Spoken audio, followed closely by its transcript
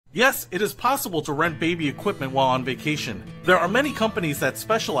Yes, it is possible to rent baby equipment while on vacation. There are many companies that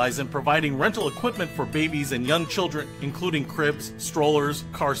specialize in providing rental equipment for babies and young children, including cribs, strollers,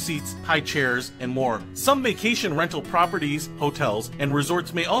 car seats, high chairs, and more. Some vacation rental properties, hotels, and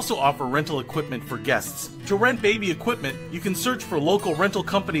resorts may also offer rental equipment for guests. To rent baby equipment, you can search for local rental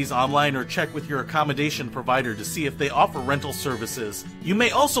companies online or check with your accommodation provider to see if they offer rental services. You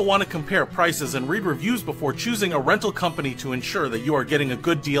may also want to compare prices and read reviews before choosing a rental company to ensure that you are getting a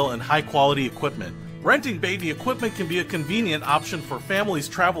good deal and high-quality equipment. Renting baby equipment can be a convenient option for families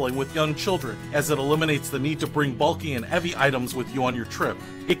traveling with young children, as it eliminates the need to bring bulky and heavy items with you on your trip.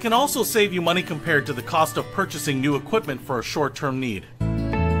 It can also save you money compared to the cost of purchasing new equipment for a short-term need.